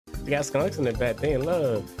We got skunks in the back. They in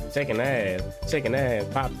love. Shaking ass. Shaking ass.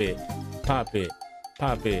 Pop it. Pop it.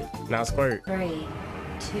 Pop it. Now squirt. 3,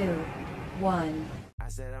 2, 1. I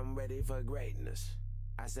said I'm ready for greatness.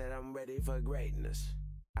 I said I'm ready for greatness.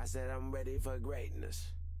 I said I'm ready for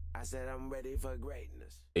greatness. I said I'm ready for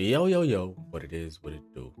greatness. Yo, yo, yo. What it is, what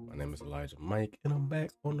it do. My name is Elijah Mike, and I'm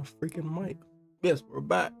back on the freaking mic. Yes, we're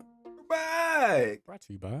back. We're back. Brought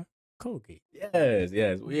to you by Colgate. Yes,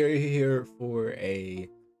 yes. We are here for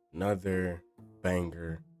another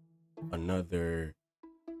banger. Another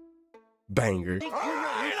banger. All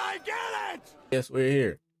right, I get it! Yes, we're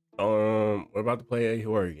here. We're about to play a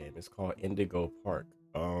horror game. It's called Indigo Park.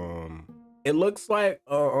 It looks like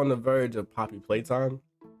on the verge of Poppy playtime,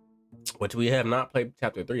 which we have not played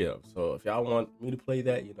chapter 3 of. So if y'all want me to play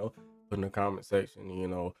that, you know, put in the comment section, you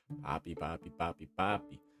know, Poppy, Poppy, Poppy,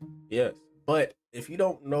 Poppy. Yes. But if you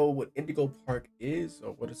don't know what Indigo Park is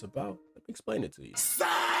or what it's about, let me explain it to you. Psych!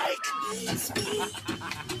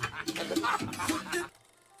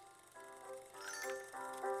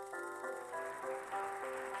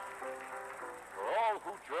 For all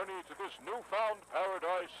who journey to this newfound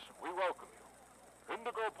paradise, we welcome you.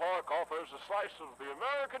 Indigo Park offers a slice of the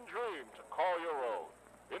American dream to call your own.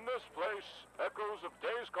 In this place, echoes of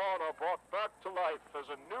days gone are brought back to life as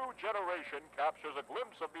a new generation captures a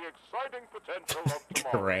glimpse of the exciting potential of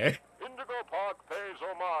tomorrow. Correct. Indigo Park pays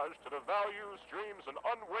homage to the values, dreams, and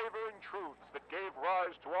unwavering truths that gave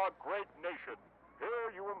rise to our great nation.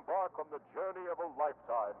 Here you embark on the journey of a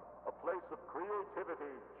lifetime, a place of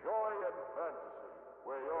creativity, joy, and fantasy,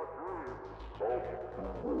 where your dreams come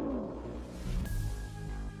true.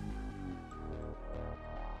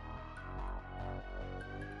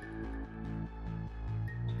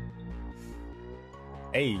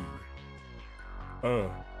 Hey.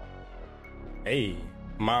 Hey.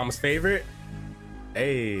 Mom's favorite?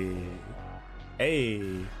 Hey.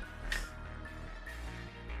 Hey.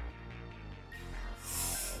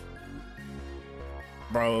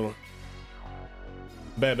 Bro.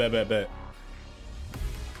 Bet.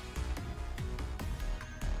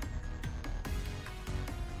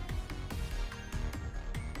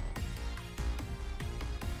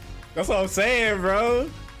 That's what I'm saying, bro.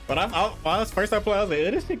 But first I played, I was like,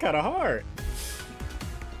 oh, this shit kind of hard.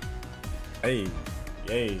 Hey,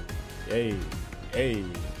 yay.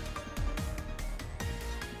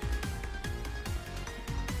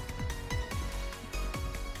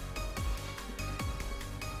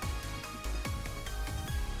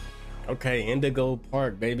 Okay, Indigo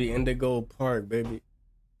Park, baby. Indigo Park, baby.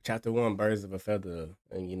 Chapter 1, Birds of a Feather.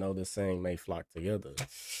 And you know the saying may flock together.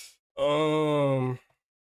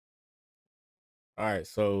 Alright,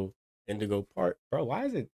 so Indigo Park. Bro, why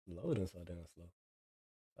is it loading so damn slow?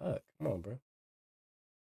 Fuck, come on, bro.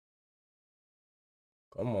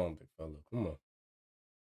 Come on, big fella. Come on.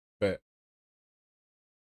 Bet.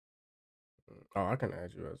 Oh, I can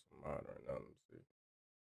add you as a mod right now. Let me see.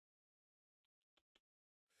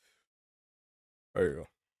 There you go.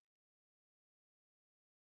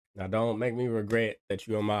 Now don't make me regret that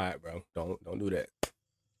you're a mod, bro. Don't do that.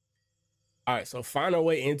 Alright, so find our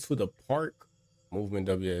way into the park. Movement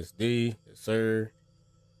WSD, yes sir.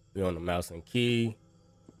 We on the mouse and key.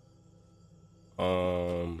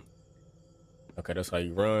 Okay, that's how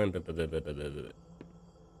you run.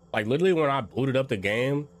 Like literally when I booted up the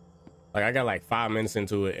game, like I got like 5 minutes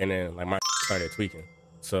into it and then like my started tweaking.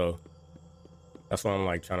 So that's why I'm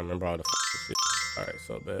like trying to remember all the shit. All right,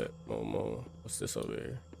 so bad. Momo. What's this over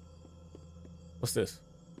here? What's this?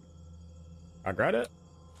 I grab it?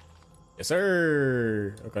 Yes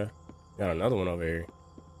sir. Okay. Got another one over here.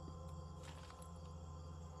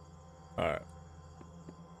 Alright.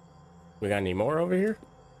 We got any more over here?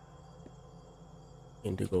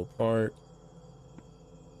 Indigo Park.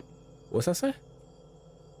 What's that say?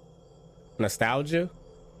 Nostalgia?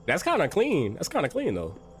 That's kind of clean. That's kind of clean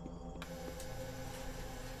though.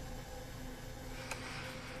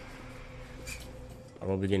 I'm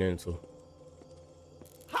gonna be getting into.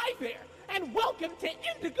 Hi there, and welcome to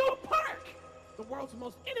Indigo Park, the world's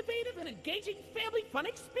most innovative and engaging family fun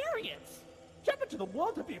experience. Jump into the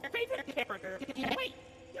world of your favorite character. Wait,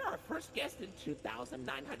 you're our first guest in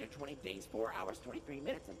 2,920 days, 4 hours, 23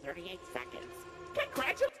 minutes, and 38 seconds.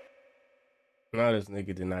 Congratulations! No, this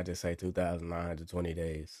nigga did not just say 2,920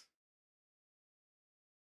 days.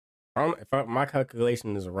 My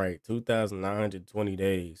calculation is right, 2,920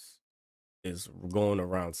 days is going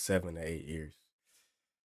around 7 to 8 years.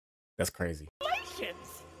 That's crazy.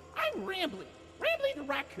 I'm Rambly the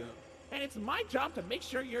raccoon, and it's my job to make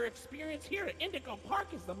sure your experience here at Indigo Park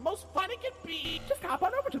is the most fun it can be. Just hop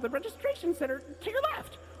on over to the registration center to your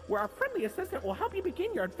left, where our friendly assistant will help you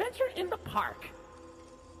begin your adventure in the park.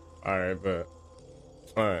 All right, but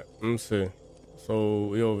all right, let me see. So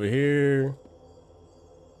we over here.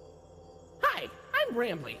 Hi, I'm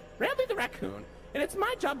Rambly the raccoon, and it's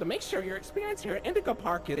my job to make sure your experience here at Indigo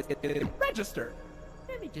Park is registered.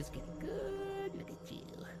 Let me just get a good look at you.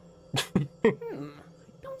 I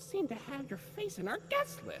don't seem to have your face in our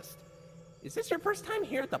guest list. Is this your first time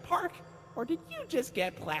here at the park, or did you just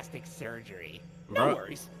get plastic surgery? No Bro.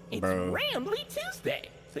 worries, it's Bro. Rambly Tuesday,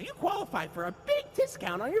 so you qualify for a big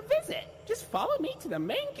discount on your visit. Just follow me to the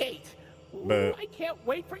main gate. Ooh, But- I can't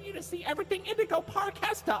wait for you to see everything Indigo Park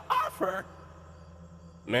has to offer.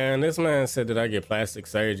 Man, this man said that I get plastic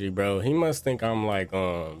surgery, bro. He must think I'm like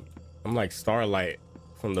Starlight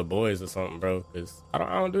from The Boys or something, bro. Cause I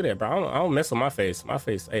don't do that, bro. I don't mess with my face. My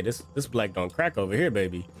face, hey, this black don't crack over here,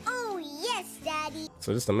 baby. Oh, yes, Daddy.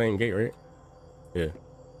 So this the main gate, right? Yeah.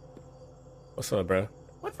 What's up, bro?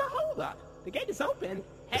 What's the holdup? The gate is open.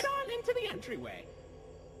 Head on into the entryway.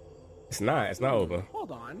 It's not open.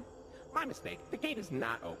 Hold on. My mistake. The gate is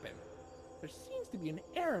not open. There seems to be an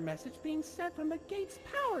error message being sent from the gate's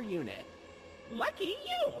power unit. Lucky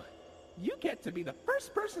you! You get to be the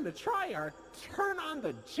first person to try our turn on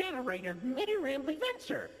the generator mini Rambly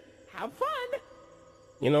venture. Have fun!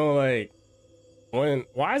 You know, like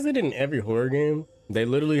why is it in every horror game? They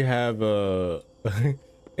literally have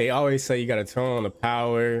they always say you gotta turn on the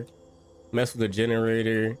power, mess with the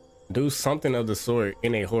generator, do something of the sort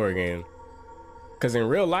in a horror game. Cause in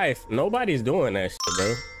real life, nobody's doing that shit,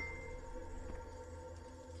 bro.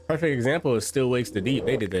 Perfect example is Still Wakes the Deep.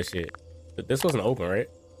 They did that shit. But this wasn't open, right?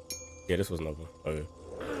 Yeah, this wasn't open. Okay.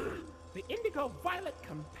 The Indigo Violet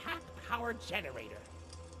Compact Power Generator.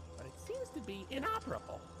 But it seems to be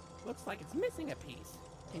inoperable. Looks like it's missing a piece.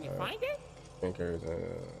 Can you find it? I think there's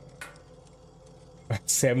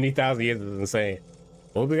 70,000 years is insane.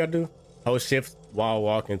 What we gotta do? Hold shift while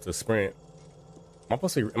walking to sprint.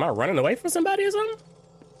 Am I running away from somebody or something?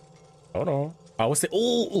 Hold on. Oh, what's it?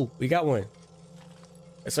 Ooh, we got one.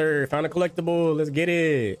 Yes, sir. Found a collectible. Let's get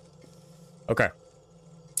it. Okay.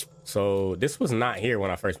 So this was not here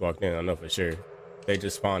when I first walked in. I know for sure. They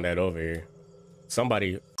just spawned that over here.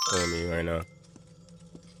 Somebody pulling me right now.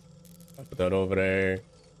 I'll put that over there.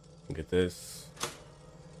 Get this.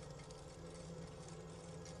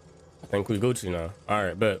 I think we Gucci now. All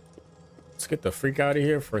right, but let's get the freak out of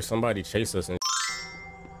here before somebody chase us. And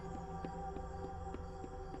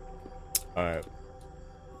all right.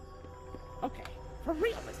 Okay, for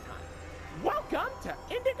real this time. Welcome to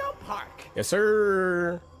Indigo Park. Yes,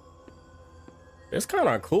 sir. It's kind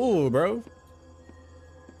of cool, bro.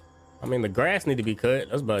 I mean, the grass need to be cut.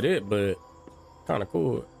 That's about it, but kind of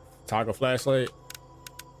cool. Toggle flashlight.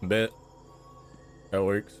 Bet. That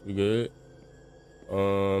works. We good.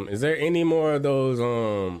 Is there any more of those?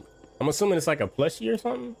 I'm assuming it's like a plushie or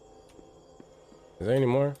something. Is there any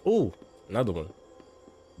more? Ooh, another one.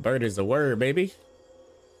 Bird is a word, baby.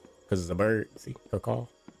 Cause it's a bird. See, caw.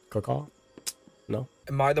 No.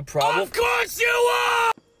 Am I the problem? Of course you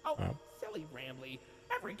are. Oh, silly Rambly.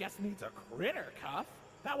 Every guest needs a critter cuff.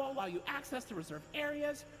 That will allow you access to reserved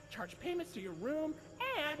areas, charge payments to your room,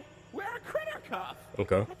 and wear a critter cuff.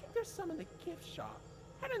 Okay. I think there's some in the gift shop.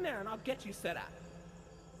 Head in there and I'll get you set up.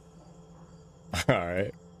 All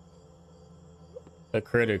right. A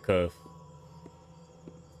critter cuff.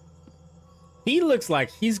 He looks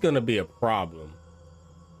like he's gonna be a problem.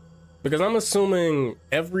 Because I'm assuming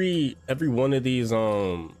every one of these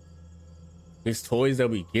toys that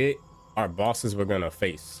we get, our bosses were gonna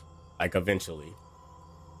face, like eventually.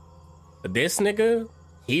 But this nigga,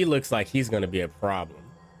 he looks like he's gonna be a problem.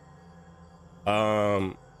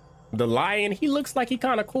 The lion, he looks like he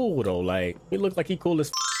kind of cool though. Like he looks like he cool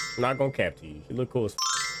as. I'm not gonna cap to you. He look cool as.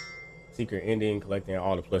 Secret ending, collecting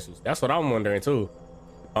all the plushies. That's what I'm wondering too.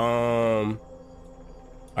 All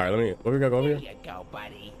right, what we got over Here here? you go,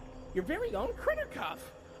 buddy. Your very own critter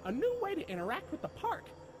cuff. A new way to interact with the park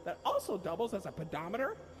that also doubles as a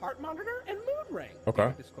pedometer, heart monitor, and mood ring.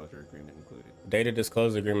 Okay. Disclosure agreement included. Data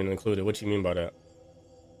disclosure agreement included. What you mean by that?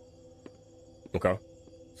 Okay.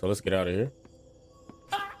 So let's get out of here.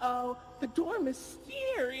 Uh-oh, the door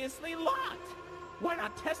mysteriously locked. Why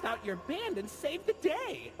not test out your band and save the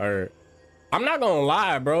day? All right. I'm not gonna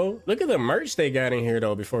lie, bro. Look at the merch they got in here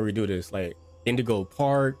though before we do this. Like Indigo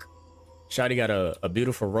Park. Shotty got a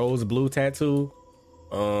beautiful rose blue tattoo.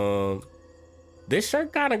 This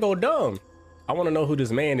shirt kind of go dumb. I want to know who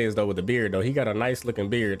this man is though with the beard though. He got a nice looking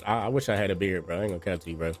beard. I wish I had a beard, bro. I ain't gonna cap to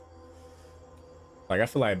you, bro. Like I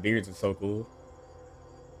feel like beards are so cool.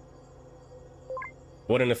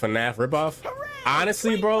 What in the FNAF ripoff? Hooray!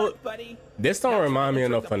 Honestly, Great bro, work, buddy. this don't Now remind me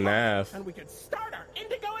of no enter the park, FNAF. And we can start our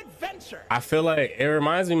Indigo adventure. I feel like it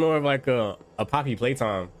reminds me more of like a Poppy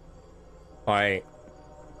Playtime. Like,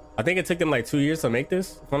 I think it took them like 2 years to make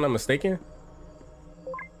this, if I'm not mistaken.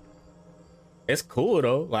 It's cool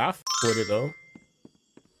though. Like, I f with it though.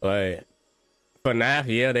 Like, FNAF,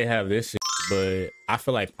 yeah, they have this shit, but I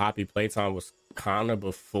feel like Poppy Playtime was kind of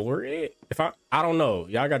before it. If I don't know.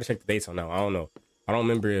 Y'all got to check the dates on that. I don't know. I don't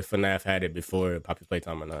remember if FNAF had it before Poppy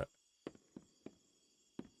Playtime or not.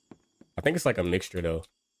 I think it's like a mixture though.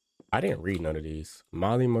 I didn't read none of these.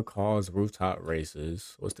 Molly McCall's Rooftop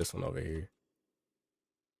Races. What's this one over here?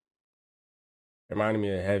 It reminded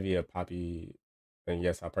me of Heavy of Poppy. And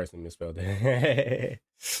yes, I personally misspelled it.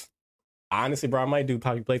 Honestly, bro, I might do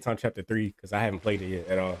Poppy Playtime Chapter 3 because I haven't played it yet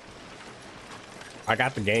at all. I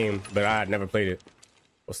got the game, but I had never played it.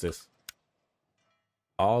 What's this?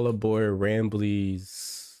 All aboard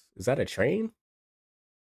Rambley's. Is that a train?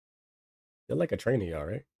 Feel like a train to y'all,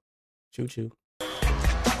 right? Choo choo.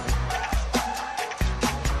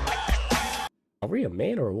 Are we a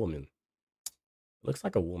man or a woman? Looks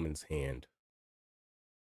like a woman's hand.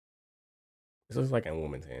 This looks like a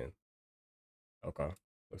woman's hand. Okay.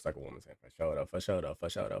 Looks like a woman's hand. For sure.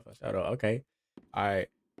 Okay. All right.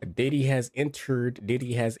 Diddy has entered.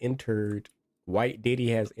 White Diddy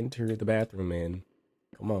has entered the bathroom, man.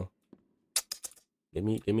 Come on. Give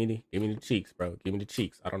me the cheeks, bro. Give me the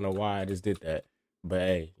cheeks. I don't know why I just did that. But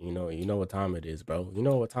hey, you know what time it is, bro. You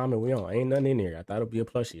know what time we on. Ain't nothing in here. I thought it'd be a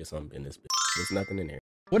plushie or something in this bitch. There's nothing in there.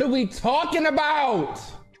 What are we talking about?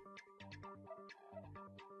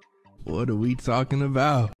 What are we talking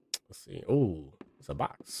about? Let's see. Ooh, it's a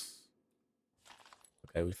box.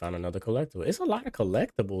 Okay, we found another collectible. It's a lot of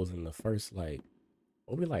collectibles in the first, like,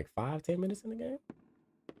 what we like 5-10 minutes in the game?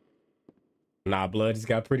 Nah, blood just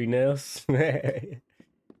got pretty nails.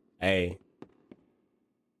 Hey.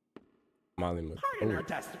 Molly Pardon our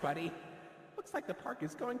dust, buddy. Looks like the park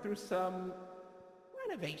is going through some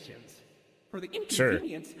renovations. For the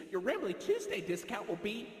inconvenience, your Rambly Tuesday discount will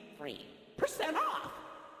be 3% off.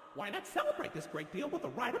 Why not celebrate this great deal with a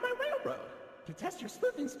ride on my railroad? To test your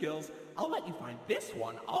sleuthing skills, I'll let you find this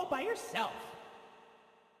one all by yourself.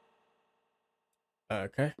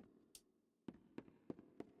 Okay.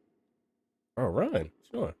 Oh, run.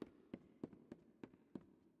 Sure.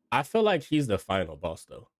 I feel like he's the final boss,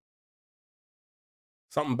 though.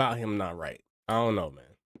 Something about him not right. I don't know, man.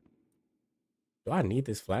 Do I need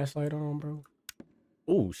this flashlight on, bro?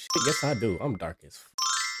 Oh, shit. Yes, I do. I'm dark as f.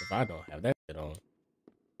 If I don't have that shit on.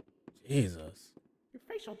 Jesus. Your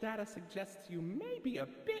facial data suggests you may be a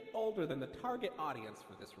bit older than the target audience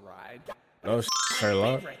for this ride. No,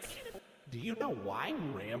 Sherlock. Do you know why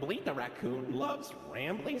Rambly the raccoon loves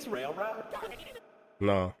Rambley's Railroad?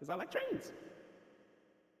 No. Because I like trains.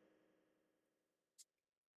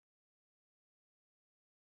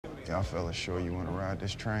 Y'all fellas sure you want to ride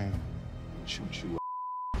this train? Choo choo.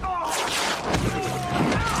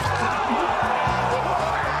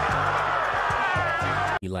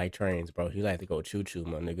 He like trains, bro. He like to go choo-choo,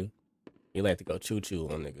 my nigga. He like to go choo-choo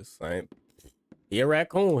on niggas. Right? He a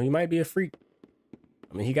raccoon. He might be a freak.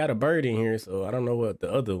 I mean, he got a bird in here, so I don't know what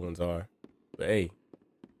the other ones are. But hey,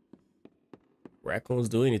 raccoons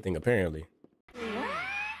do anything, apparently. All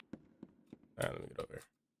right, let me get over here.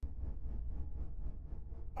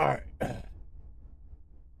 All right.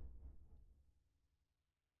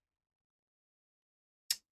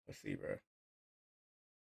 Let's see, bro.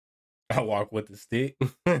 I walk with the stick.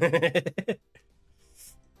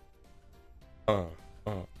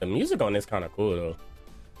 The music on this kind of cool, though.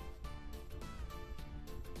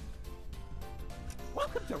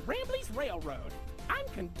 Welcome to Rambley's Railroad. I'm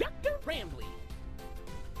Conductor Rambly.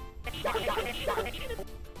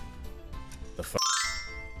 The fuck?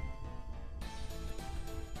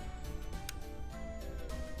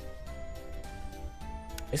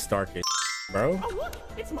 It's dark as bro. Oh, look,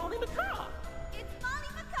 it's Molly McCall. It's Molly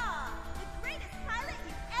McCall, the greatest pilot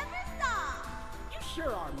you ever saw. You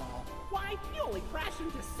sure are, Moll. Why, you only crashed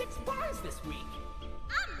into 6 bars this week.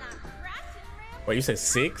 I'm not crashing, Rambley. Wait, you said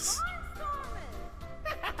 6? Barnstorming.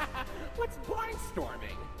 What's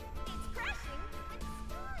barnstorming? It's crashing in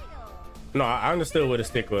style. No, I understood what a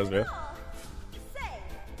stick was, man. Oh, say,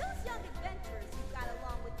 those young adventurers you got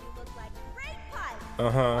along with you look like great pilots.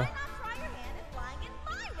 Uh-huh. Why not try your hand at flying in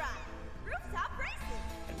my ride? Rooftop racing.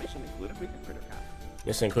 And mission included with the critter cop.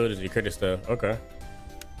 This included the critter stuff. Okay.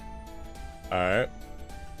 All right.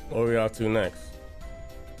 What are we off to next?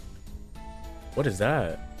 What is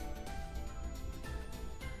that?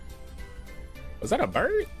 Was that a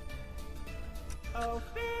bird? Oh,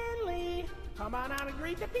 Finley, come on out and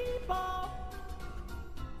greet the people. Hi,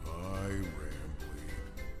 Rambly.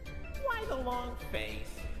 Why the long face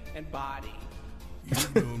and body?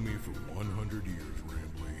 You've known me for 100 years,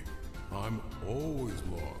 Rambly. I'm always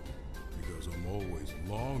long because because I'm always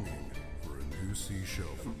longing for a new seashell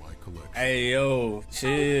for my collection. Hey, yo,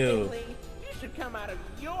 chill. Finley, you should come out of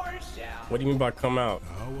your shell. What do you mean by come out?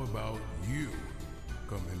 How about you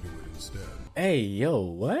come into it instead? Hey, yo,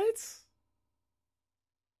 what?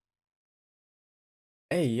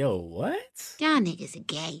 Hey, yo, what? Y'all niggas are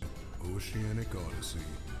gay. Oceanic Odyssey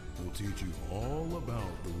will teach you all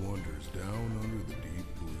about the wonders down under the deep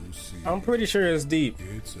blue sea. I'm pretty sure it's deep.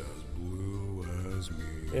 It's as blue as me.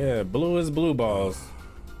 Yeah, blue as blue balls.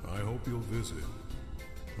 I hope you'll visit.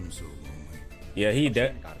 I'm so lonely. Yeah,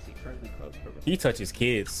 he touches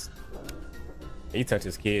kids. He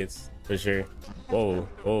touches kids for sure. Whoa,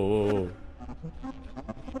 whoa, whoa,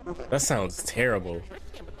 whoa. That sounds terrible.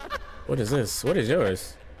 What is this? What is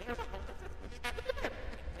yours?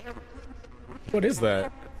 What is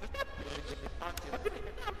that?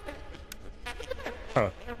 Huh.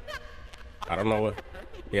 I don't know what.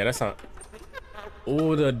 Yeah, that's not.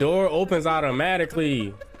 Ooh, the door opens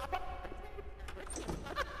automatically.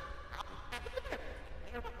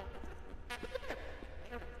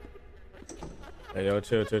 Hey, yo,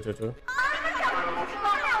 chill, chill, chill, chill.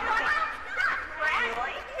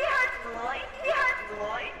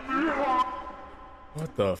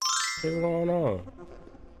 What the f is going on?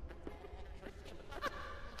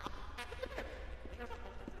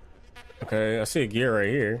 Okay, I see a gear right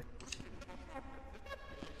here.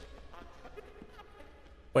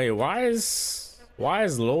 Wait, why is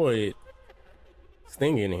Lloyd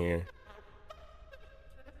stinging here?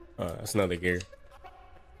 Oh, that's another gear.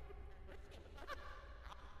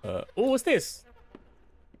 Oh, what's this?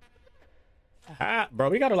 Ah, bro,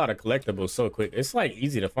 we got a lot of collectibles so quick. It's like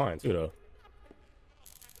easy to find too, though.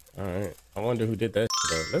 All right, I wonder who did that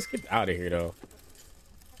shit, though. Let's get out of here, though.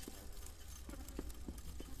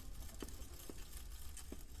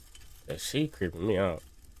 That she creeping me out.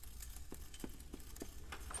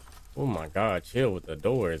 Oh my god, chill with the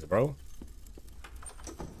doors, bro.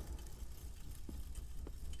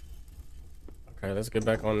 Okay, let's get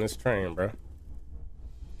back on this train, bro.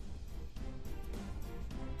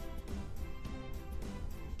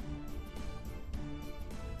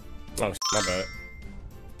 Oh, my bad.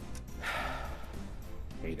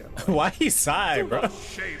 Why he sigh, bro?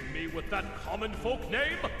 Shame me with that common folk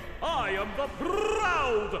name. I am the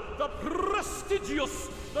proud, the prestigious,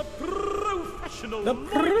 the professional,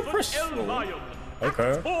 professional. Lion.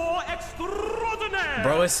 Okay. Actor extraordinaire.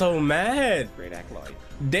 Bro, it's so mad. Great act, Lloyd.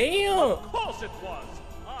 Damn. Of course it was.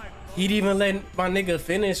 He didn't even let my nigga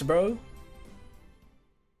finish, bro.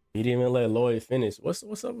 He didn't even let Lloyd finish. What's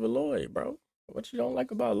up with Lloyd, bro? What you don't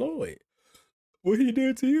like about Lloyd? What he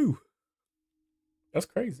did to you? That's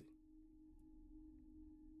crazy.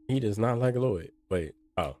 He does not like Lloyd. Wait.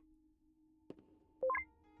 Oh.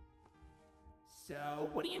 So,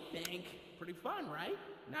 what do you think? Pretty fun, right?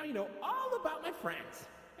 Now you know all about my friends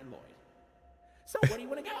and Lloyd. So, where do you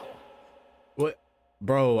want to go? What?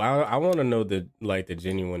 Bro, I want to know the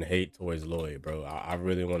genuine hate towards Lloyd, bro. I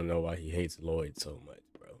really want to know why he hates Lloyd so much,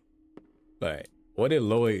 bro. Like, what did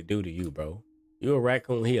Lloyd do to you, bro? You a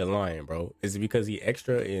raccoon, he a lion, bro. Is it because he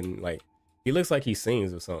extra in, like, he looks like he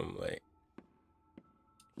sings or something? Like,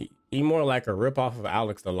 he more like a ripoff of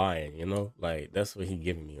Alex the Lion, you know? Like, that's what he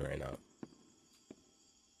giving me right now.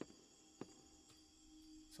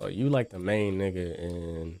 So you like the main nigga,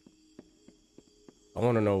 and I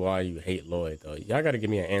want to know why you hate Lloyd, though. Y'all got to give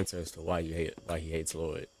me an answer as to why he hates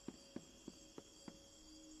Lloyd.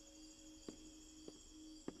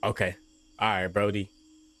 Okay. All right, Brody.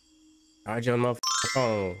 Charge your motherfucking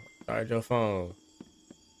phone. Charge your phone.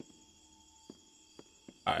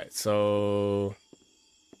 All right, so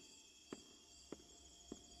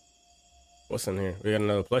what's in here? We got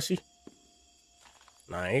another plushie.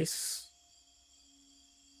 Nice.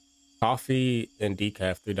 Coffee and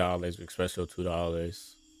decaf $3. Espresso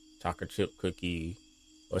 $2. Chocolate chip cookie.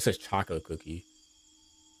 Oh, it says chocolate cookie.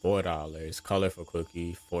 $4. Colorful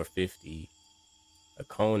cookie $4.50. A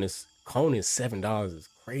cone is $7. Is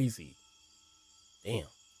crazy. Damn.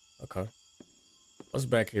 Okay. What's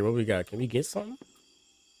back here? What we got? Can we get something?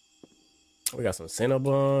 We got some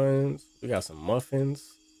Cinnabons. We got some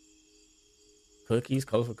muffins. Cookies,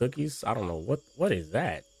 colorful cookies. I don't know what is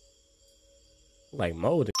that? Like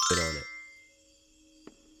mold and shit on it.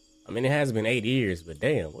 I mean, it has been 8 years, but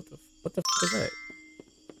damn, what the fuck is that?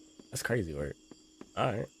 That's crazy work. All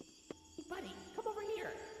right. Buddy, come over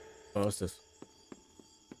here. Oh, what's this?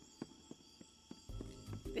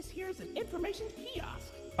 This here is an information kiosk.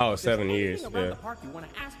 Oh, 7 years. Around Yeah. the park you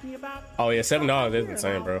want to ask me about? Oh yeah, $7 is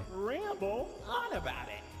insane, bro. Ramble on about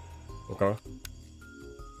it. Okay.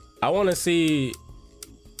 I want to see.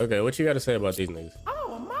 Okay, what you got to say about these niggas?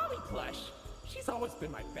 Oh, a mommy plush. She She's always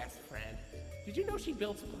been my best friend. Did you know she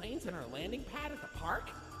builds planes in her landing pad at the park?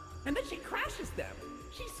 And then she crashes them.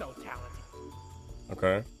 She's so talented.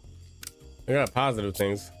 Okay. We got positive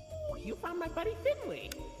things. Oh, you found my buddy Finley.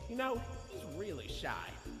 You know, he's really shy.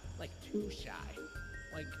 Like too shy.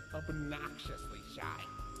 Like obnoxiously shy.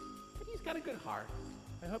 But he's got a good heart.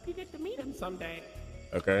 I hope you get to meet him someday.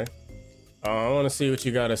 Okay. I want to see what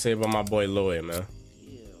you got to say about my boy Lloyd, man.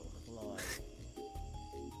 Ew, Lloyd.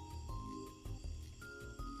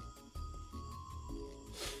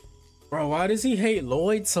 Bro, why does he hate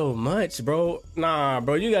Lloyd so much, bro? Nah,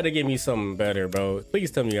 bro, you got to give me something better, bro.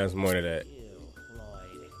 Please tell me you got some more to that. Ew,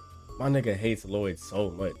 Lloyd. My nigga hates Lloyd so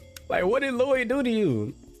much. Like, what did Lloyd do to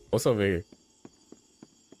you? What's over here?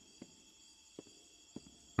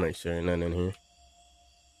 Make sure ain't nothing in here.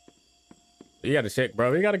 You gotta check,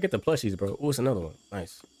 bro. You gotta get the plushies, bro. Oh, it's another one.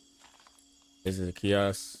 Nice. This is a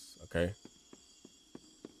kiosk. Okay.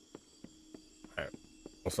 Alright.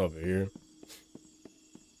 What's over here?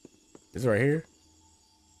 This right here?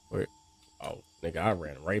 Wait. Oh, nigga, I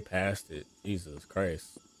ran right past it. Jesus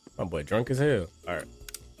Christ. My boy drunk as hell. Alright.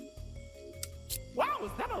 Wow,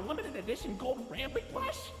 is that a limited edition gold Rambling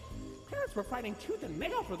plush? Parents were fighting tooth and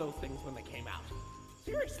nail for those things when they came out.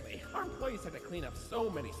 Seriously, our employees had to clean up so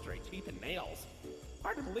many stray teeth and nails.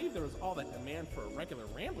 Hard to believe there was all that demand for a regular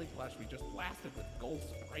Rambling plush we just blasted with gold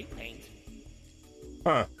spray paint.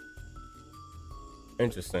 Huh.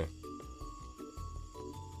 Interesting.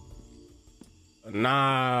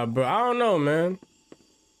 Nah, bro, I don't know, man.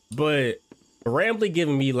 But Rambly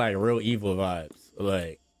giving me like real evil vibes.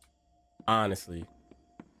 Like, honestly.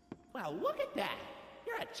 Well, look at that.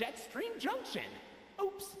 You're at Jetstream Junction.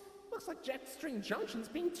 Oops. Looks like Jetstream Junction's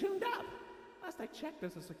being tuned up. Last I checked,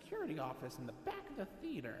 there's a security office in the back of the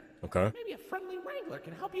theater. Okay. Maybe a friendly wrangler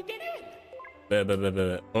can help you get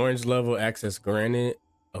in. Orange level access granted.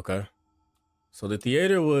 Okay. So the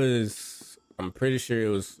theater was, I'm pretty sure it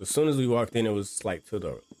was, as soon as we walked in, it was like to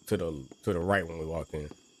the right when we walked in.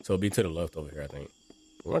 So it'd be to the left over here, I think.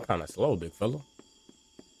 We went kind of slow, big fella.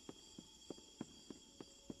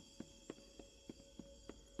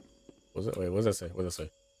 What's it? Wait, what's that say? What's that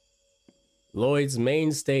say? Lloyd's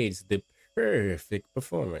main stage, the perfect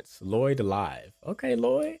performance. Lloyd live. Okay,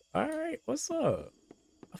 Lloyd. All right, what's up?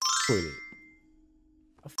 I fuck with it.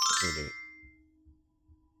 I fuck with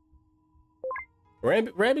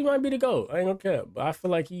it. Rabby might be the GOAT. I ain't gonna care, but I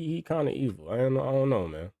feel like he kind of evil. I don't know,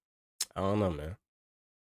 man. I don't know, man.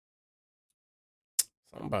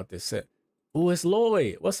 Something about this set. Ooh, it's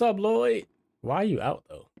Lloyd. What's up, Lloyd? Why are you out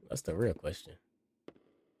though? That's the real question.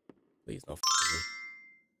 Please don't fuck with me.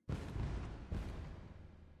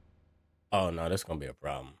 Oh no, that's gonna be a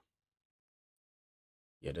problem.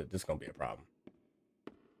 Yeah, this gonna be a problem.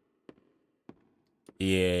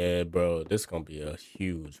 Yeah, bro, this gonna be a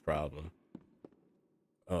huge problem.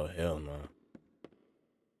 Oh hell no.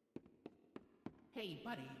 Hey,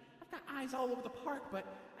 buddy, I've got eyes all over the park, but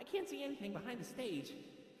I can't see anything behind the stage.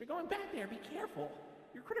 If you're going back there, be careful.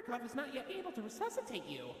 Your Criticov is not yet able to resuscitate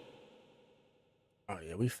you. Oh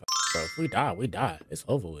yeah, we fucked, bro. If we die. It's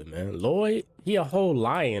over with, man. Lloyd, he a whole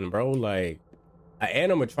lion, bro. Like an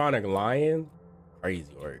animatronic lion.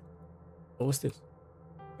 Crazy work. Oh, what's this?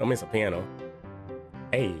 I mean, it's a piano.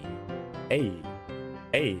 Hey.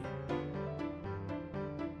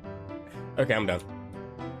 Okay, I'm done.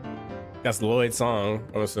 That's Lloyd's song,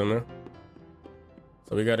 I'm assuming.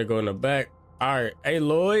 So we gotta go in the back. All right, hey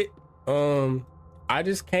Lloyd. I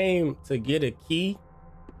just came to get a key.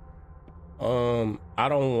 I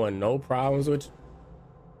don't want no problems with you.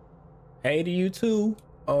 Hey to you too.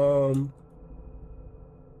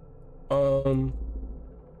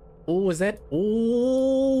 Ooh, is that?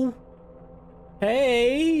 Ooh.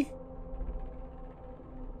 Hey.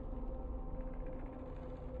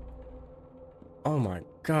 Oh my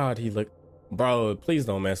God, he look, bro, please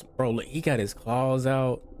don't mess. Bro, look, he got his claws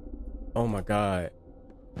out. Oh my God.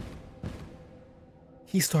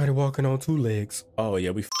 He started walking on two legs. Oh yeah,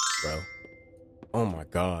 we bro. Oh my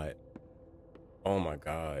God. Oh my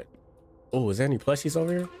God. Oh, is there any plushies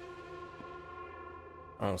over here?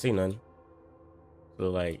 I don't see none. So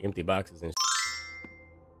like empty boxes and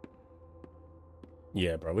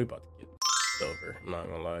yeah, bro, we about to get over. I'm not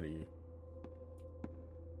gonna lie to you.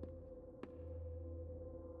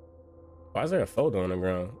 Why is there a folder on the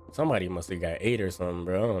ground? Somebody must have got 8 or something,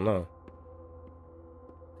 bro. I don't know.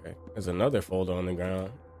 Okay, there's another folder on the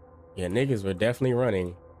ground. Yeah, niggas were definitely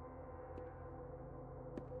running.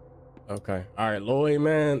 Okay, all right, Lloyd,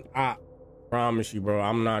 man. I promise you, bro.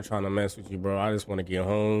 I'm not trying to mess with you, bro. I just want to get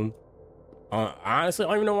home. Honestly, I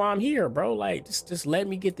don't even know why I'm here, bro. Like, just let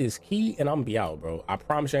me get this key and I'm gonna be out, bro. I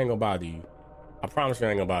promise you I ain't gonna bother you. I promise you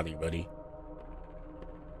I ain't gonna bother you, buddy.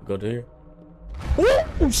 Go to here.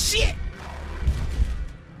 Oh shit!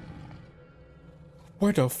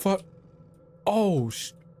 Where the fuck? Oh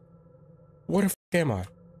where the fuck am I?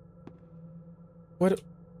 Where the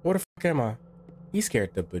fuck am I? He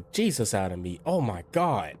scared the bejesus out of me. Oh my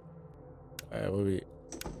god. Alright,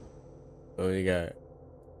 what we got?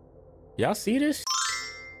 Y'all see this?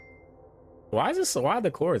 Why are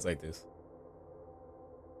the cords like this?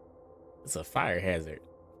 It's a fire hazard.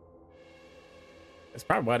 That's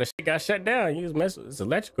probably why the shit got shut down. You was messing with this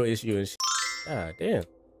electrical issue and shit. God damn.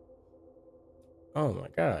 Oh my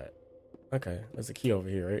god. Okay, there's a key over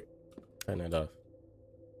here, right? Turn that off.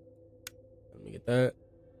 Let me get that.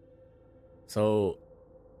 So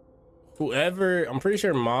whoever, I'm pretty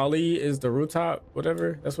sure Molly is the rooftop,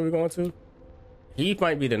 whatever. That's what we're going to. He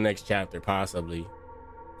might be the next chapter, possibly.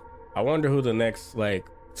 I wonder who the next like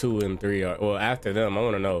 2 and 3 are. Well, after them, I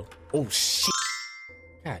want to know. Oh shit!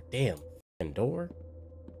 God damn, f***ing door.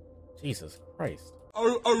 Jesus Christ.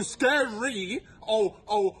 Oh, scary.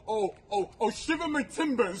 Oh, shiver my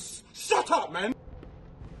timbers. Shut up, man.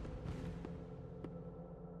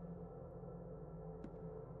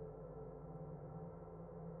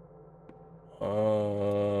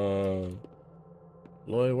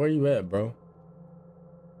 Lloyd, where you at, bro?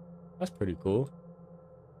 That's pretty cool.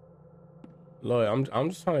 Lloyd, I'm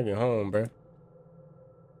just trying to get home, bro.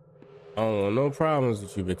 I don't want no problems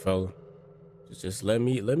with you, big fella. Just let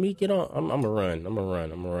me get on. I'm gonna run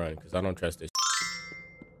because I don't trust this.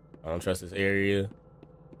 I don't trust this area.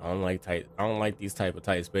 I don't like these type of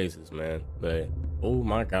tight spaces, man. But oh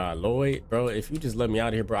my god, Lloyd, bro, if you just let me out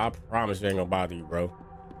of here, bro, I promise you ain't gonna bother you, bro.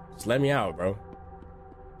 Just let me out, bro.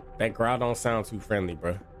 That growl don't sound too friendly,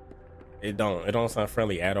 bro. It don't sound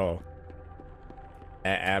friendly at all.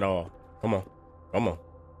 At all. Come on.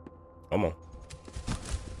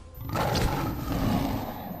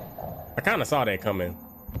 I kind of saw that coming,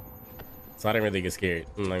 so I didn't really get scared.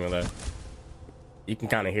 I'm not gonna lie. You can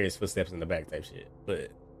kind of hear his footsteps in the back type shit,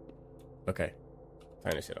 but okay.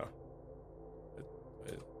 Turn this shit off.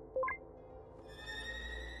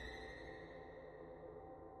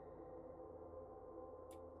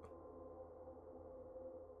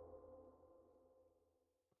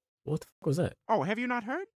 What the fuck was that? Oh, have you not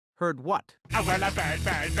heard? Heard what? Let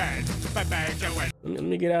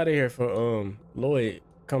me get out of here for Lloyd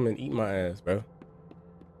come and eat my ass, bro.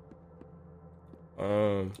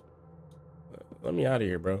 Let me out of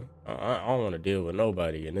here, bro. I don't want to deal with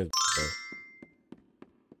nobody in this, bro.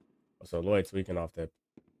 So Lloyd tweaking off that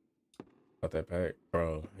pack,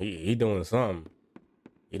 bro. He doing something.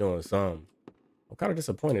 I'm kind of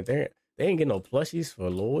disappointed. They ain't getting no plushies for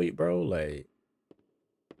Lloyd, bro. Like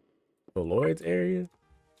for Lloyd's area,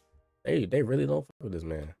 they really don't fuck with this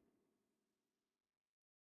man.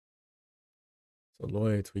 So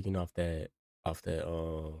Lloyd tweaking off that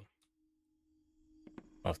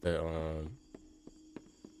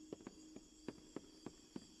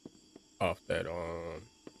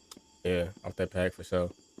pack for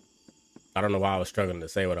sure. I don't know why I was struggling to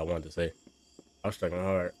say what I wanted to say. I was struggling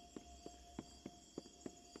hard.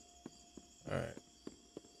 All right.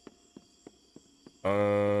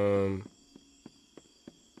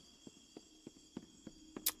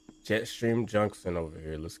 Jetstream Junction over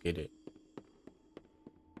here. Let's get it.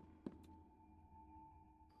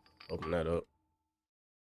 Open that up.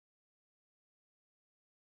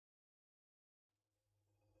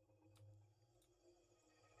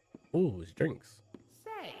 Ooh, it's drinks.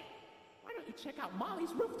 Say, why don't you check out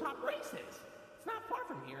Molly's rooftop races? It's not far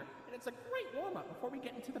from here, and it's a great warm-up before we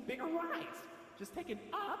get into the bigger rides. Just take it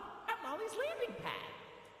up at Molly's landing pad.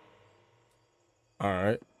 All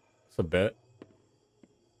right, it's a bet.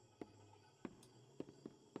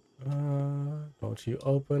 Don't you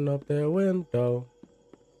open up that window.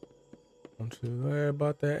 Don't you worry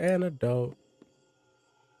about that antidote.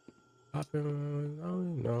 Popping, oh,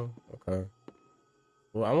 you know. Okay.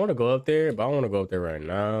 Well, I want to go up there, but I want to go up there right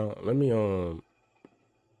now. Let me, well,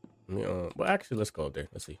 actually, let's go up there.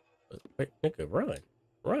 Let's see. Wait, nigga, run,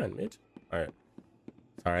 bitch. All right.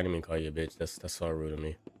 Sorry, I didn't mean to call you a bitch. That's so rude of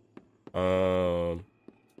me.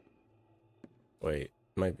 Wait,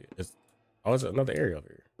 maybe it's, oh, it's another area over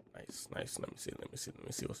here. Nice. Let me see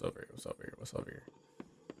what's over here.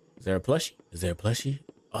 Is there a plushie?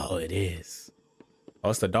 Oh, it is. Oh,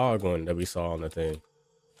 it's the dog one that we saw on the thing.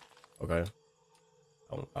 Okay.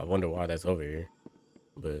 I wonder why that's over here,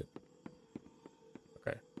 but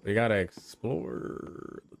okay. We gotta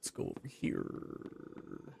explore. Let's go over here.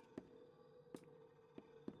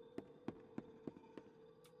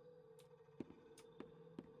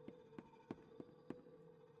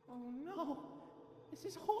 Oh no, this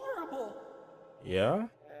is horrible. Yeah?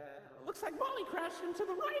 Looks like Molly crashed rush into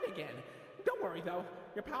the ride again. Don't worry though,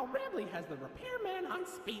 your pal Rambley has the repairman on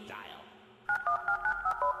speed dial.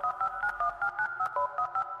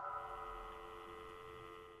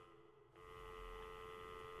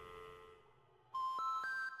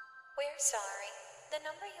 We're sorry. The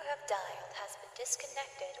number you have dialed has been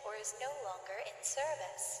disconnected or is no longer in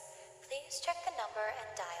service. Please check the number and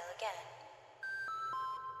dial again.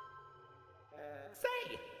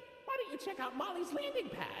 Say, why don't you check out Molly's landing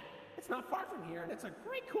pad? It's not far from here and it's a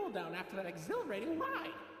great cool down after that exhilarating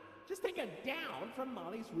ride. Just take a down from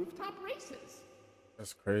Molly's rooftop races.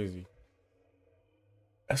 That's crazy.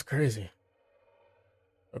 That's crazy.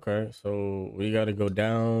 Okay, so we gotta go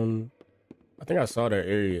down. I think I saw that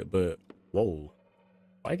area, but whoa,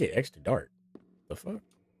 why get extra dark? The fuck?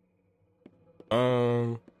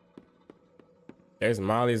 There's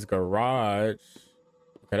Molly's garage.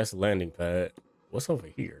 Okay, that's a landing pad. What's over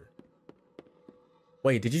here?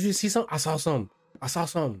 Wait, did you just see something? I saw something. I saw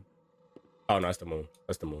something. Oh no, that's the moon.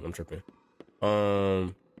 That's the moon. I'm tripping.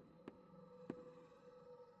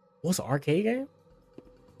 What's an arcade game?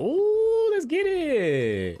 Ooh, let's get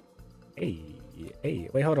it. Hey,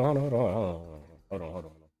 wait, hold on.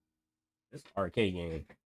 This arcade game.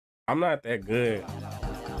 I'm not that good.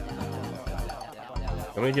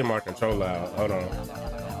 Let me get my controller out. Hold on.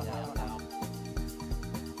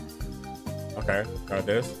 Okay, got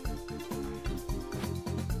this.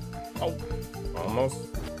 Oh, almost.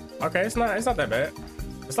 Okay, it's not that bad.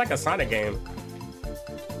 It's like a Sonic game.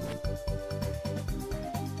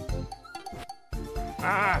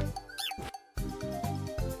 Ah.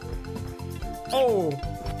 Oh.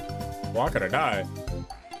 Well, I could have died.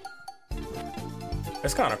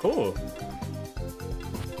 It's kind of cool.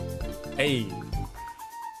 Hey.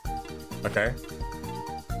 Okay.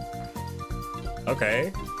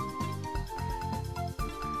 Okay.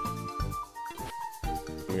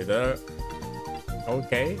 Give me that.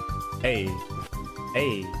 Okay. Hey.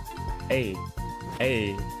 Hey. Hey.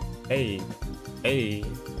 Hey. Hey. Hey.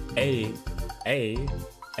 Hey. Hey.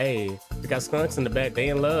 Hey. We got skunks in the back, they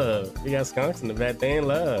in love. We got skunks in the back, they in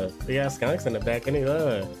love. We got skunks in the back, and they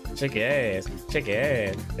love. Shake your ass, shake your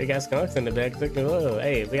ass. We got skunks in the back, they in love.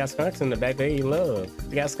 Hey, we got skunks in the back, they in love.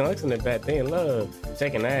 We got skunks in the back, they in love.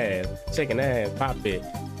 Shaking ass, pop it,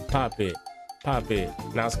 pop it, pop it.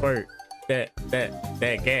 Now squirt that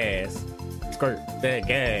gas. Squirt that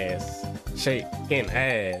gas. Shaking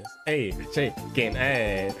ass. Hey, shaking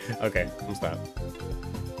ass. Okay, I'm stopped.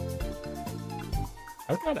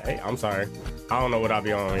 That's kind of, hey, I'm sorry. I don't know what I'll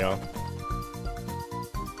be on, y'all.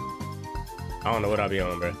 I don't know what I'll be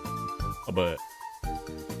on, bro. But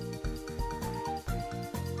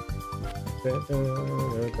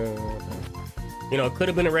you know, could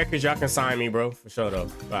have been a record. Y'all can sign me, bro, for sure though.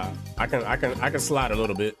 I can slide a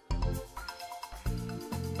little bit.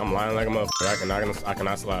 I'm lying like a motherfucker. I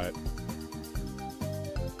cannot slide.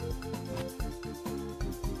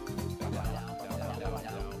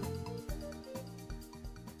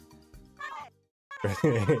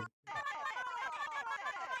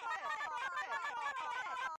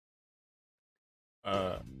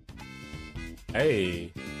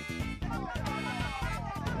 Hey.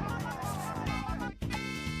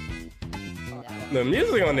 The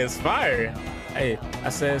music on this fire. Hey, I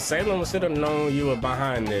said Salem should have known you were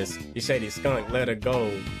behind this. You shady skunk, let her go.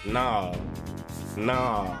 Nah.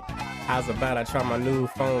 How's about I try my new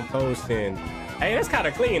phone potion? Hey, that's kind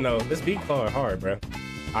of clean though. This beat hard, bro.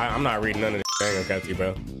 I'm not reading none of this. I ain't gonna cut you,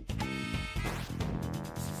 bro.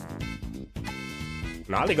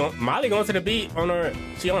 Molly going to the beat on her.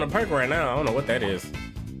 She on a perk right now. I don't know what that is.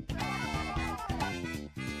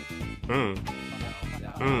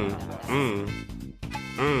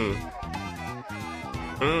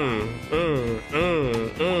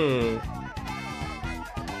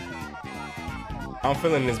 I'm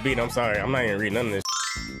feeling this beat. I'm sorry. I'm not even reading none of this.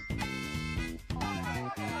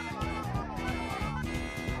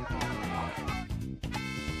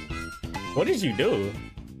 What did you do?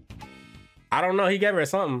 I don't know. He gave her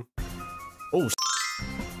something. Oh.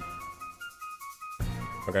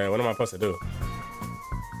 Okay, what am I supposed to do?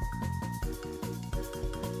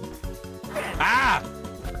 Ah!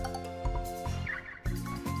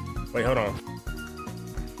 Wait, hold on.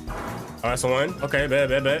 Oh, that's the one. Okay,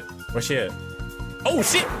 bet. Where's she at? Oh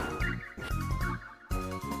shit!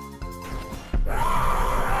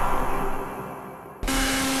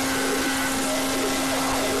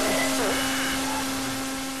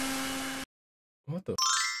 What the?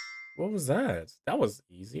 What was that? That was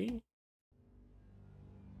easy.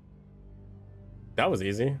 That was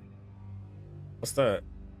easy. What's that?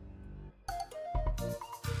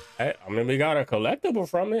 Hey, I mean, we got a collectible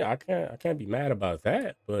from it. I can't be mad about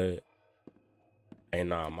that, but Hey,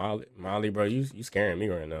 nah, Molly, bro, you scaring me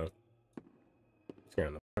right now.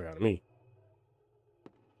 Scaring the fuck out of me.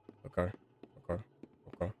 Okay.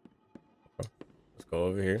 Let's go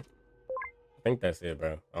over here. I think that's it,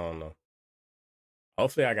 bro. I don't know.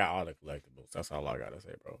 Hopefully I got all the collectibles. That's all I gotta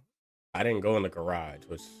say, bro. I didn't go in the garage,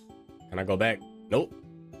 which, can I go back? Nope.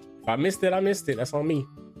 If I missed it, I missed it. That's on me.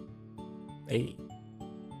 Hey.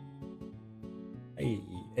 Hey.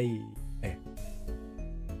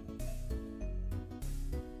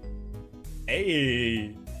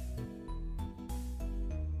 Hey.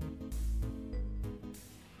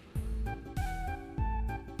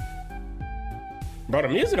 Bro, the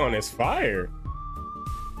music on is fire.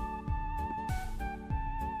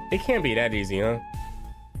 It can't be that easy, huh?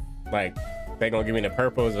 Like, they gonna give me the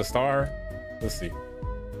purple as a star? Let's see.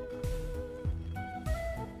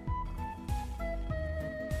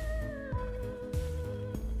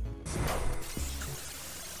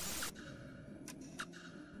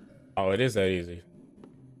 Oh, it is that easy.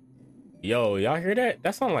 Yo, y'all hear that?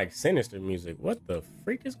 That sounds like sinister music. What the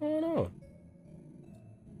freak is going on?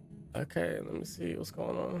 Okay, let me see what's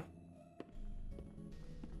going on.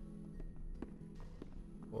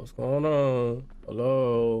 What's going on?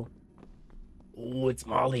 Hello? Oh, it's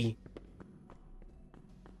Molly.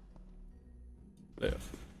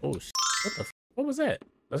 Oh, shit. What the what was that?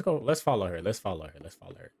 Let's go. Let's follow her. Let's follow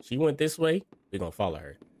her. She went this way. We're gonna follow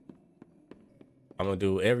her. I'm gonna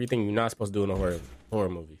do everything you're not supposed to do in a horror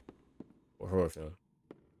movie or horror film.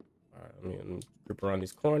 All right, let me creep around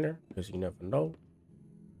this corner because you never know.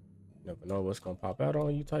 You never know what's gonna pop out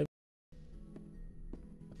on you type.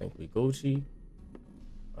 I think we Gucci.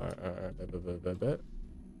 All right. Bet.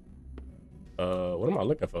 What am I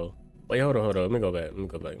looking for? Wait, hold on. Let me go back.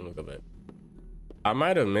 I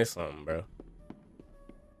might have missed something, bro.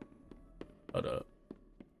 Hold up.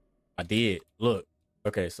 I did. Look.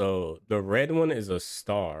 Okay, so the red one is a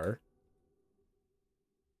star.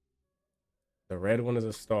 The red one is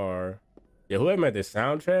a star. Yeah, whoever made this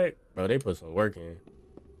soundtrack, bro, they put some work in.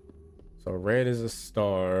 So red is a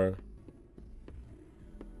star.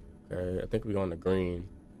 Okay, I think we're going to green.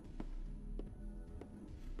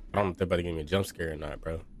 I don't know if they're about to give me a jump scare or not,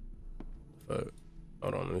 bro. Fuck.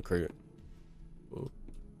 Hold on, let me create it. Ooh.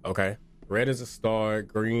 Okay. Red is a star.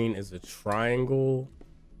 Green is a triangle.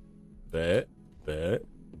 Bet.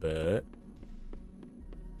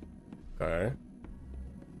 Okay.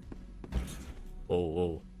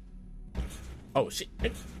 Whoa. Oh, shit.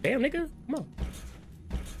 Damn, nigga. Come on.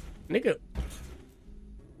 Nigga.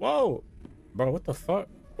 Whoa. Bro, what the fuck?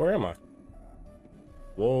 Where am I?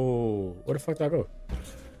 Whoa. Where the fuck did I go?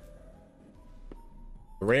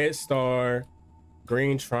 Red star.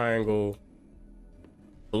 Green triangle.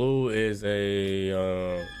 Blue is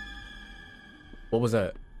a... what was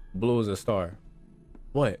that? Blue is a star.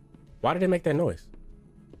 What? Why did they make that noise?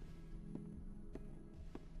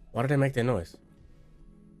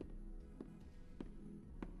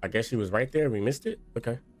 I guess she was right there. We missed it?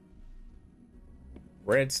 Okay.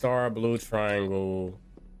 Red star, blue triangle.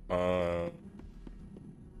 All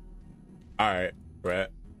right, red.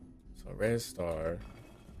 So red star.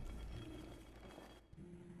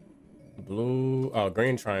 Blue. Oh,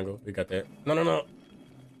 green triangle. We got that. No.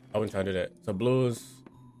 I wasn't trying to do that. So blue's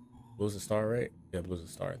a star, right? Yeah, blue's a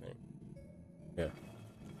star, I think. Yeah.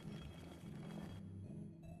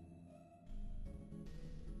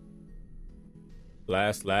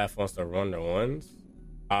 Last laugh wants to run the ones.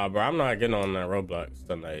 Bro, I'm not getting on that Roblox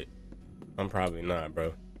tonight. I'm probably not,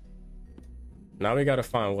 bro. Now we gotta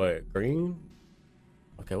find what? Green?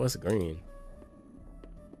 Okay, what's green?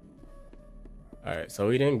 Alright, so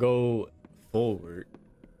we didn't go forward.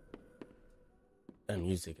 That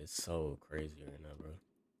music is so crazy right now, bro.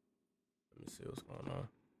 Let me see what's going on.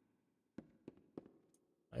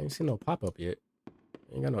 I ain't seen no pop-up yet.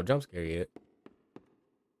 Ain't got no jump scare yet.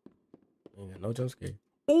 Ain't got no jump scare.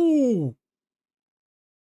 Ooh!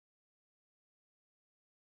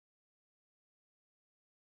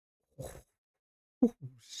 Oh,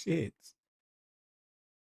 shit.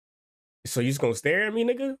 So you just gonna stare at me,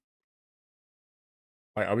 nigga?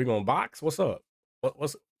 Like, are we gonna box? What's up?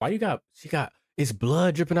 Why you got, it's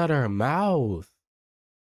blood dripping out of her mouth.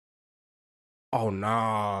 Oh,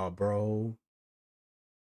 nah, bro.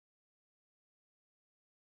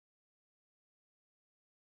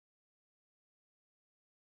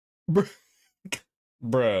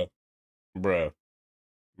 Bruh.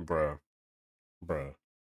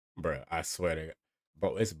 I swear to God.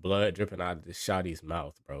 Bro, it's blood dripping out of this shotty's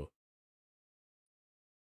mouth, bro.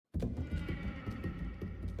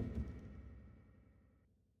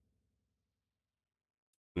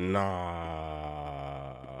 Nah.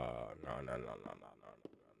 No.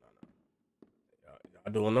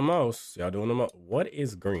 doing the most. Y'all doing the most. What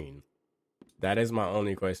is green? That is my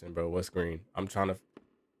only question, bro. What's green? I'm trying to.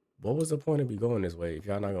 What was the point of me going this way if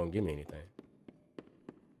y'all not gonna give me anything?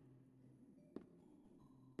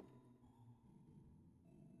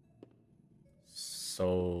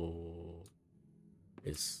 So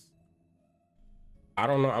it's. I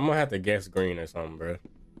don't know. I'm gonna have to guess green or something, bro.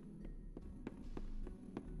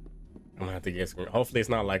 I'm gonna have to guess green. Hopefully, it's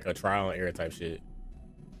not like a trial and error type shit.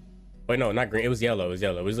 Wait, no, not green. It was yellow. It was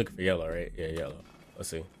yellow. We was looking for yellow, right? Yeah, yellow. Let's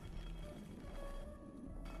see.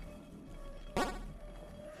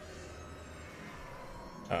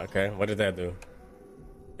 Okay, what did that do?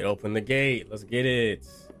 It opened the gate. Let's get it.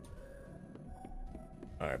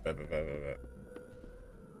 All right, bet.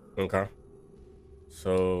 Okay.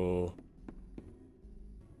 So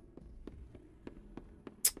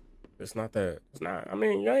it's not that. It's not. I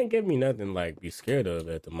mean, you ain't giving me nothing like be scared of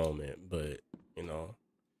at the moment, but you know,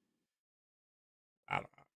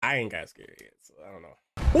 I ain't got scared yet, so I don't know.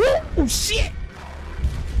 Oh shit!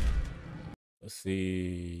 Let's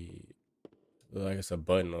see. Looks like it's a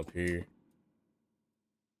button up here.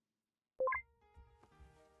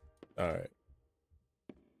 All right.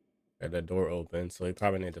 Got that door open, so we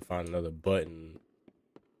probably need to find another button.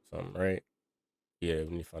 Something, right? Yeah,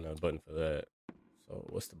 we need to find a button for that. So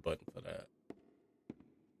what's the button for that?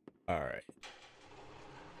 All right.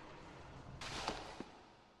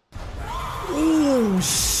 Ooh,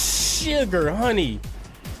 sugar, honey.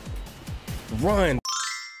 Run.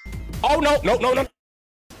 Oh, no.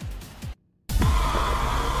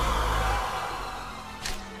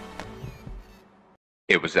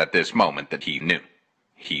 It was at this moment that he knew.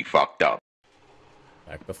 He fucked up.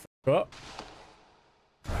 Back the fuck up.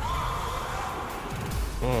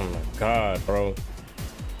 Oh my god, bro.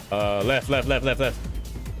 Left.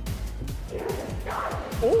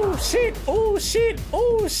 Oh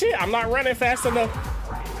shit. I'm not running fast enough.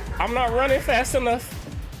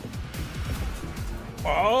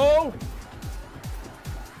 Oh.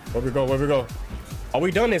 Where we go? Oh,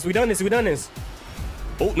 we done this.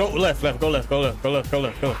 Oh no, left. Go left. Go.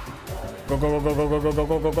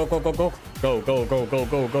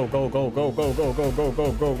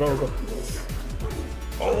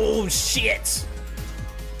 Oh shit.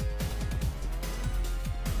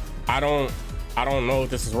 I don't know if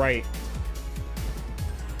this is right.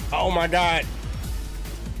 Oh my god.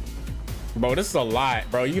 Bro, this is a lot,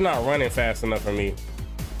 bro. You're not running fast enough for me.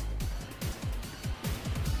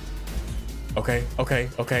 Okay.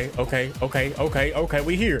 We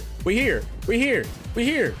here.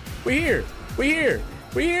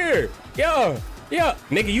 Yeah.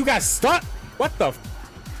 Nigga, you got stuck? What the?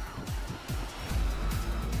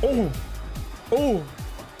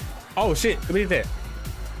 Oh shit. Look at that.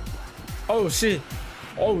 Oh shit.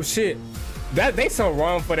 That they so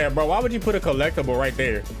wrong for that, bro. Why would you put a collectible right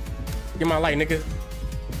there? Get my light, nigga.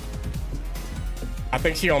 I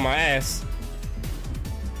think she on my ass.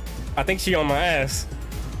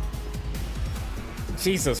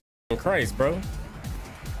 Jesus Christ, bro.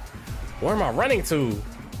 Where am I running to? There you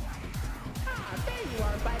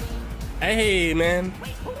are, buddy. Hey, man.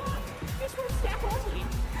 Wait, hold on. This one's step only.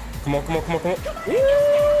 Come on. Woo!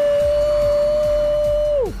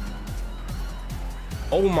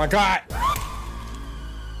 Oh my god.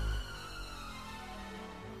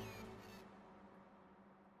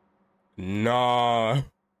 Nah.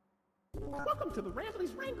 Welcome to the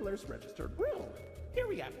Rambley's Wranglers registered room. Here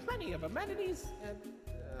we have plenty of amenities and...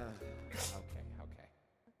 Okay.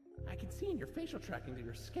 I can see in your facial tracking that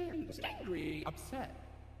you're scared, angry, upset.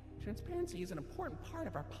 Transparency is an important part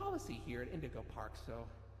of our policy here at Indigo Park, so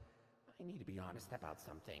I need to be honest about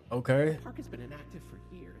something. Okay. The park has been inactive for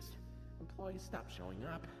years. Employees stopped showing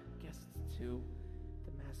up, guests too.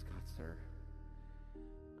 The mascots are...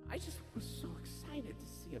 I just was so excited to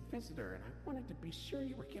see a visitor, and I wanted to be sure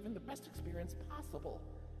you were given the best experience possible.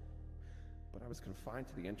 But I was confined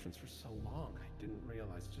to the entrance for so long, I didn't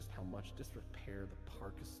realize just how much disrepair the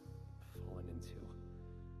park has fallen into.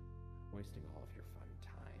 Wasting all of your fun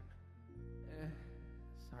time.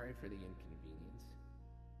 Sorry for the inconvenience.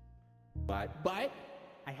 But,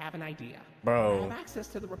 I have an idea. Bro. I have access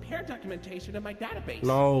to the repair documentation in my database.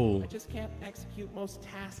 No. I just can't execute most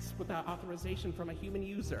tasks without authorization from a human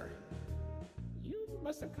user. You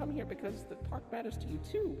must have come here because the park matters to you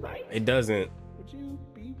too, right? It doesn't. Would you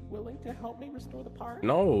be willing to help me restore the park?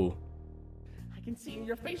 No. I can see in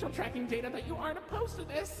your facial tracking data that you aren't opposed to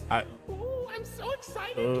this. Oh, I'm so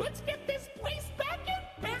excited. Let's get this place back in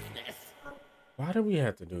business. Why do we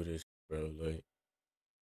have to do this, bro? Like,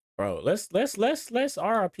 bro, let's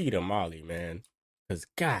RIP to Molly, man. Cause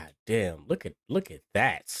goddamn, look at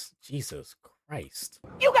that. Jesus Christ.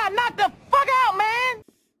 You got knocked the fuck out, man!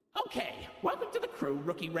 Okay, welcome to the crew,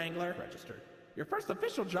 Rookie Wrangler. Registered. Your first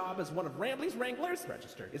official job as one of Rambley's Wranglers,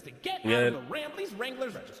 registered, is to get out of the Rambley's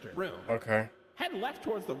Wranglers registered room. Okay. Head left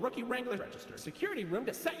towards the Rookie Wrangler registered security room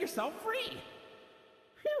to set yourself free.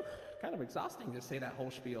 Phew, kind of exhausting to say that whole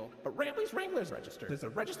spiel. But Rambley's Wranglers registered is a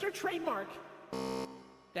registered trademark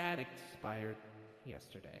that expired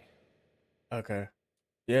yesterday. Okay.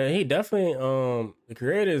 Yeah, he definitely the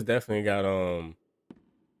creators definitely got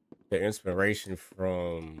the inspiration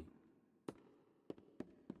from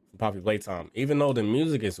Poppy Playtime. Even though the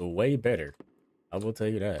music is way better. I will tell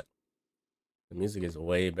you that. The music is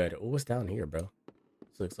way better. Oh, what's down here, bro?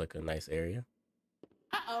 This looks like a nice area.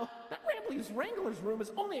 Uh-oh, that Rambley's Wranglers room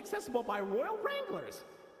is only accessible by Royal Wranglers.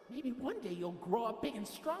 Maybe one day you'll grow up big and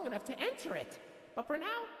strong enough to enter it. But for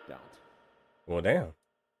now, don't. Well, damn.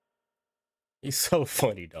 He's so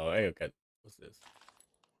funny, dog. Hey, okay. What's this?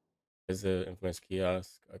 It's an infamous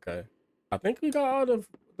kiosk. Okay. I think we got all the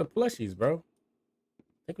plushies, bro. I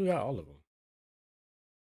think we got all of them.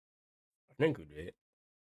 I think we did.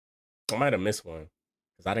 I might have missed one.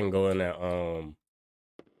 Because I didn't go in that,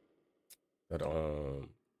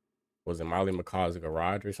 was it Molly McCaw's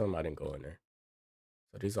garage or something? I didn't go in there.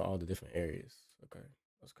 So these are all the different areas. Okay.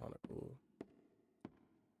 That's kind of cool.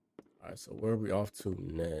 All right, so where are we off to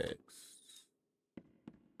next?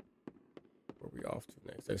 Where are we off to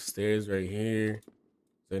next? There's stairs right here.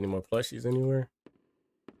 Is there any more plushies anywhere?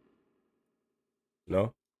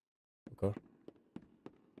 No? Okay.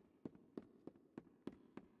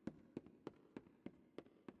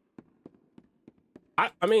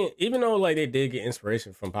 I mean, even though like they did get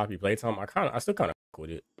inspiration from Poppy Playtime, I still kind of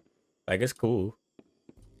with it. Like, it's cool.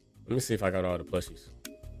 Let me see if I got all the plushies.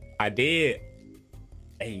 I did.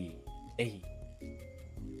 Hey.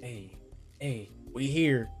 We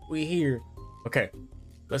here. Okay,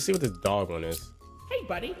 let's see what this dog one is. Hey,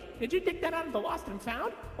 buddy, did you dig that out of the lost and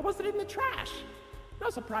found? Or was it in the trash?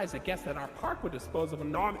 No surprise, I guess, that our park would dispose of a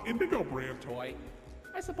non-Indigo brand toy.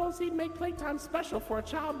 I suppose he'd make playtime special for a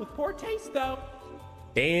child with poor taste, though.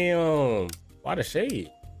 Damn. Why the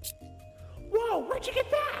shade? Whoa, where'd you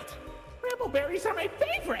get that? Brambleberries are my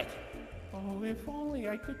favorite. Oh, if only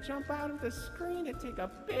I could jump out of the screen and take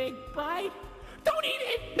a big bite. Don't eat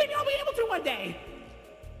it! Maybe I'll be able to one day!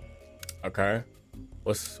 Okay.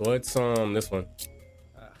 What's this one?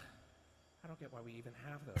 I don't get why we even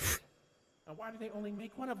have those. Now, why do they only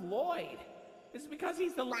make one of Lloyd? Is it because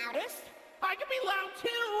he's the loudest? I can be loud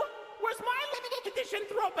too! Where's my limited edition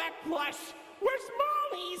throwback plush? Where's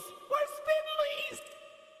Molly's? Where's Finley's?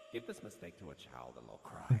 Give this mistake to a child and they'll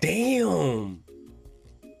cry. Damn.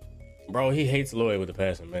 Bro, he hates Lloyd with a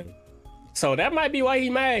passion, man. So that might be why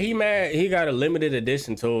he mad. He got a limited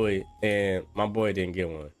edition toy and my boy didn't get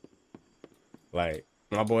one. Like,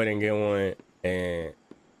 my boy didn't get one and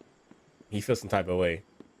he feels some type of way.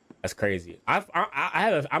 That's crazy.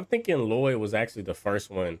 I'm thinking Lloyd was actually the first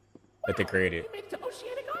one that they created. You made it to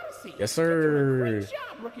Oceanic Odyssey. Yes, sir. Great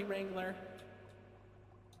job, Rookie Wrangler.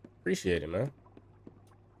 Appreciate it, man.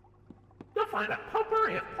 You'll find a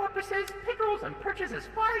potpourri of porpoises, pickerels, and perches as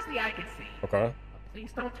far as the eye can see. Okay. But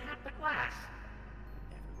please don't tap the glass.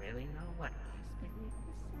 You never really know what lies beneath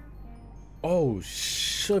the surface. Oh,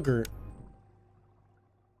 sugar.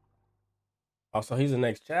 Also, he's the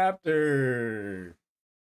next chapter.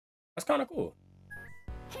 That's kind of cool.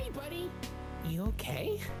 Hey, buddy. You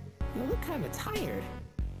okay? You look kind of tired.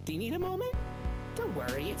 Do you need a moment? Don't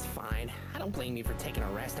worry, it's fine. I don't blame you for taking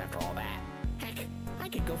a rest after all that. Heck, I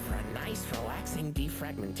could go for a nice, relaxing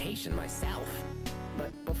defragmentation myself.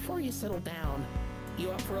 But before you settle down,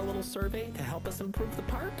 you up for a little survey to help us improve the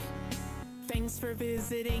park? Thanks for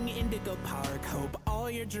visiting Indigo Park. Hope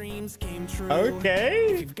all your dreams came true. Okay.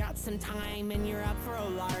 If you've got some time and you're up for a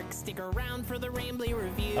lark, stick around for the Rambley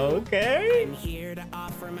review. Okay. I'm here to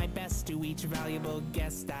offer my best to each valuable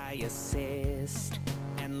guest I assist.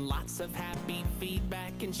 And lots of happy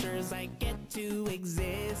feedback ensures I get to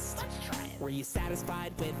exist. Let's try it. Were you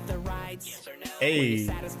satisfied with the rides? Yes or no? Hey. Were you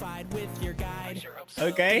satisfied with your guide? I sure hope so.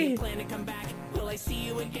 Okay. Do you plan to come back? Will I see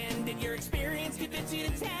you again? Did your experience convince you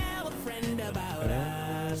to tell a friend about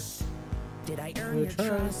us? Did I earn your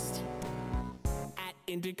trust? At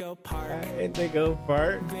Indigo Park. Indigo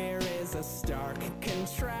Park. There is a stark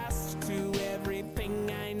contrast to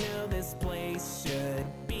everything I know this place should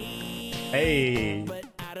be. Hey. But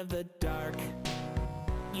out of the dark,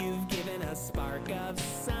 you've given a spark of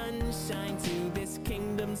sunshine to this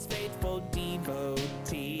kingdom's faithful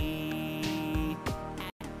devotee.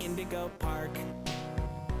 At Indigo Park,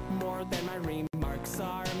 more than my remarks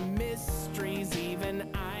are mysteries. Even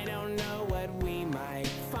I don't know what we might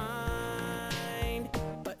find.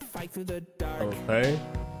 But fight through the dark. Okay.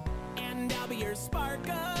 And I'll be your spark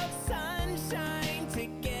of sunshine to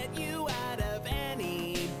get you out of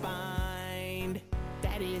any bind.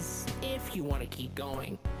 That is, if you want to keep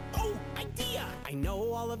going. Oh, idea! I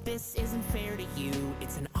know all of this isn't fair to you.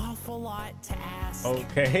 It's an awful lot to ask.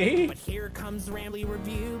 Okay. But here comes Rambly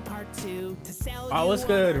Review Part 2 to sell you. Oh, what's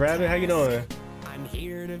good, Rabbit? How you doing? I'm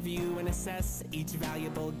here to view and assess each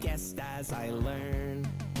valuable guest as I learn.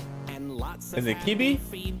 And lots of happy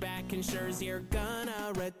feedback ensures you're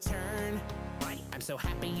gonna return. I'm so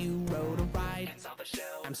happy you rode a ride.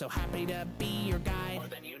 I'm so happy to be your guide. More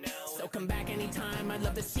than you know. So come back anytime. I'd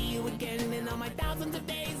love to see you again. In all my thousands of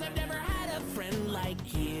days, I've never had a friend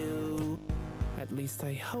like you. At least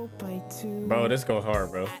I hope I do. Bro, this goes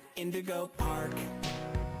hard, bro. At Indigo Park,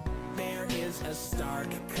 there is a stark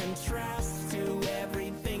contrast to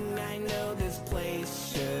everything I know this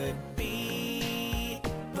place should be.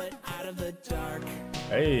 But out of the dark,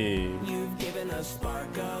 hey, you've given a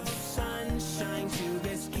spark of sunshine to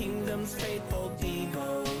this kingdom's faithful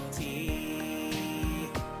devotee.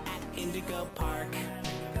 At Indigo Park,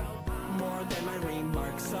 more than my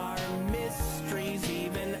remarks are mysteries.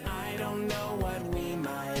 Even I don't know what we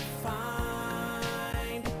might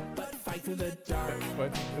find. But fight through the dark.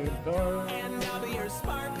 And I'll be your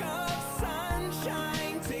spark of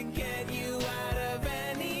sunshine to get you out of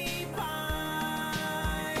any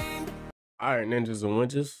bind. All right, ninjas and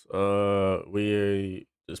winches. We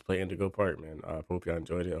just play Indigo Park, man. I hope y'all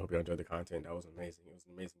enjoyed it. I hope y'all enjoyed the content. That was amazing. It was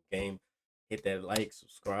an amazing game. Hit that like,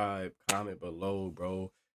 subscribe, comment below,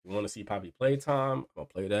 bro. If you want to see Poppy playtime, I'm gonna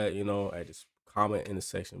play that. You know, I just comment in the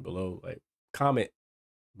section below. Like, comment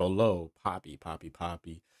below Poppy.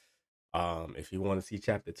 If you want to see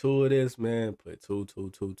chapter 2 of this, man, put 2.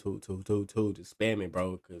 Just spam it,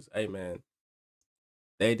 bro. Cause hey, man,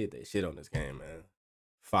 they did that shit on this game, man.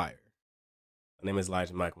 Fire. My name is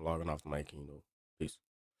Elijah Mike. I'm logging off the mic. You know, peace.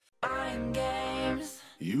 Mind games.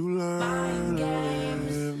 You learn to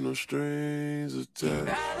live, no strings attached.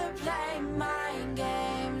 Rather play mind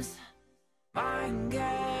games. Mind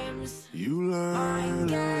games. You learn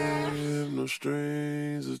to live, no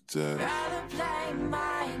strings attached. Rather play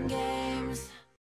mind games.